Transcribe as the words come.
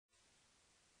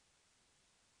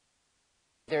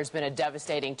There's been a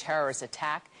devastating terrorist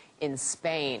attack in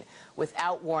Spain.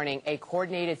 Without warning, a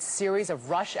coordinated series of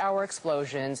rush hour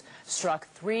explosions struck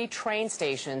 3 train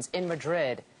stations in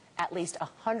Madrid. At least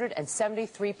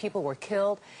 173 people were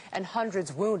killed and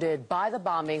hundreds wounded by the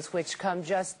bombings, which come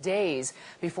just days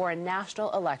before a national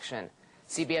election.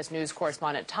 CBS News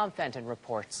correspondent Tom Fenton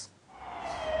reports.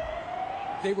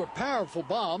 They were powerful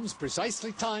bombs,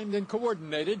 precisely timed and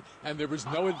coordinated, and there was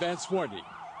no advance warning.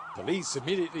 Police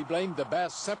immediately blamed the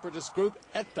Basque separatist group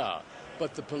ETA,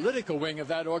 but the political wing of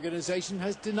that organization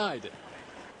has denied it.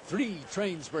 3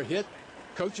 trains were hit.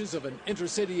 Coaches of an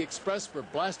intercity express were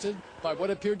blasted by what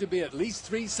appeared to be at least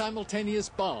 3 simultaneous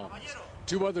bombs.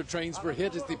 2 other trains were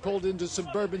hit as they pulled into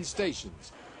suburban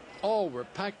stations. All were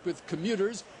packed with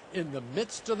commuters in the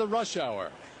midst of the rush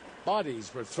hour.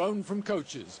 Bodies were thrown from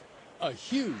coaches. A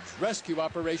huge rescue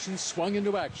operation swung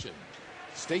into action.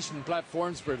 Station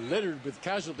platforms were littered with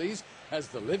casualties as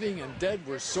the living and dead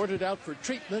were sorted out for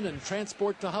treatment and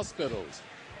transport to hospitals.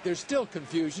 There's still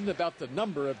confusion about the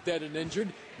number of dead and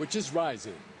injured, which is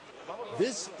rising.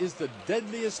 This is the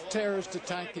deadliest terrorist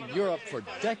attack in Europe for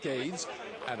decades,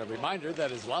 and a reminder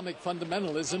that Islamic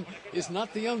fundamentalism is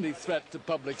not the only threat to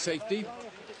public safety.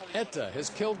 ETA has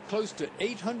killed close to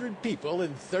 800 people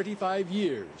in 35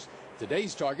 years.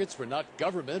 Today's targets were not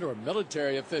government or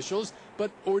military officials, but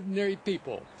ordinary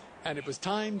people. And it was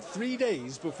timed 3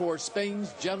 days before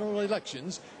Spain's general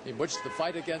elections, in which the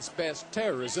fight against Basque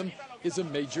terrorism is a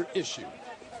major issue.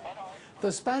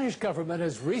 The Spanish government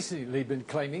has recently been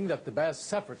claiming that the Basque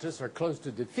separatists are close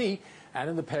to defeat, and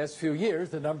in the past few years,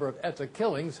 the number of ETA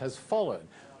killings has fallen.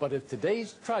 But if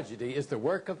today's tragedy is the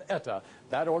work of ETA,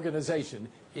 that organization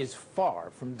is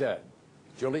far from dead.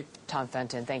 Julie? Tom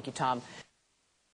Fenton. Thank you, Tom.